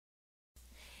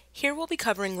Here we'll be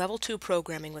covering Level 2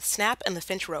 programming with Snap and the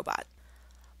Finch robot.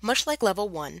 Much like Level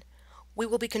 1, we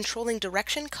will be controlling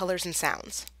direction, colors, and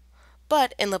sounds.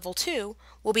 But in Level 2,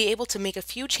 we'll be able to make a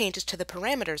few changes to the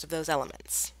parameters of those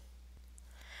elements.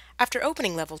 After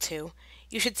opening Level 2,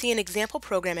 you should see an example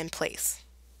program in place.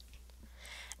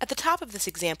 At the top of this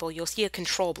example, you'll see a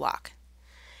control block.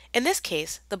 In this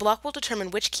case, the block will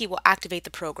determine which key will activate the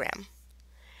program.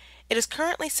 It is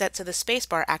currently set so the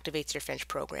spacebar activates your Finch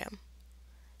program.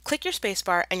 Click your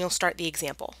spacebar and you'll start the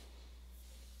example.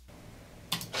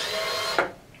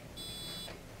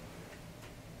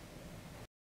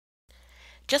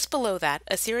 Just below that,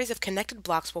 a series of connected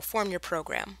blocks will form your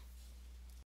program.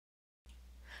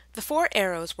 The 4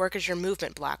 arrows work as your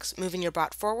movement blocks, moving your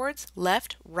bot forwards,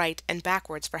 left, right, and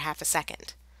backwards for half a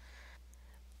second.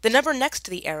 The number next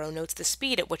to the arrow notes the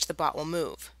speed at which the bot will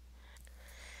move.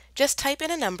 Just type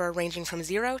in a number ranging from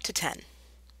 0 to 10.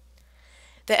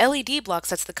 The LED block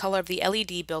sets the color of the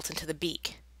LED built into the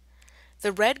beak.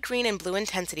 The red, green, and blue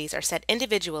intensities are set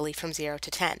individually from 0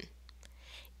 to 10.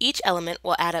 Each element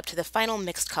will add up to the final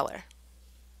mixed color.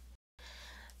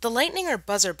 The lightning or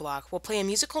buzzer block will play a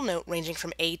musical note ranging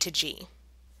from A to G.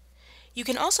 You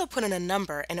can also put in a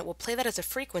number and it will play that as a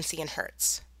frequency in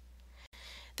hertz.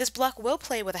 This block will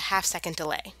play with a half-second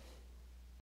delay.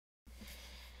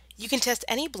 You can test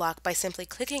any block by simply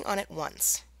clicking on it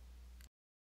once.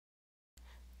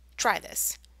 Try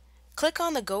this. Click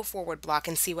on the Go Forward block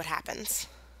and see what happens.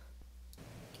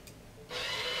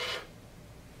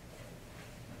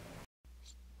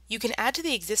 You can add to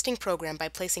the existing program by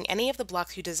placing any of the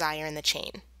blocks you desire in the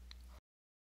chain.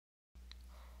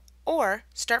 Or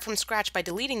start from scratch by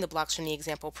deleting the blocks from the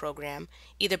example program,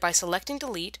 either by selecting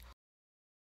Delete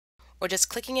or just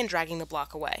clicking and dragging the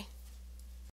block away.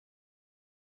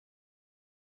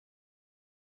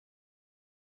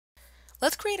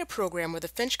 Let's create a program where the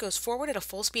Finch goes forward at a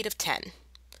full speed of 10.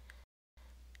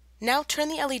 Now turn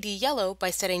the LED yellow by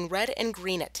setting red and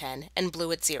green at 10 and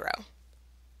blue at 0.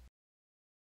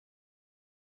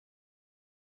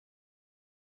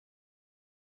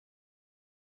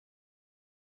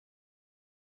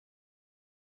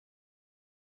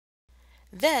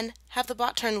 Then have the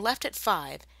bot turn left at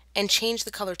 5 and change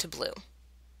the color to blue.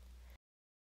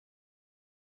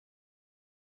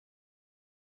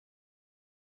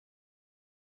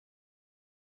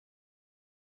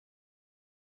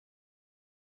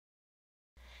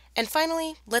 And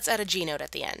finally, let's add a G note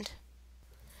at the end.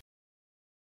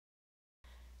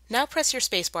 Now press your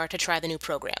spacebar to try the new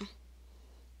program.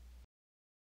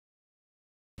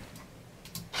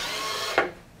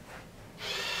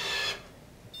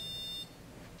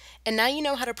 And now you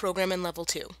know how to program in Level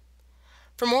 2.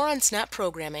 For more on Snap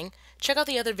programming, check out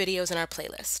the other videos in our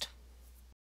playlist.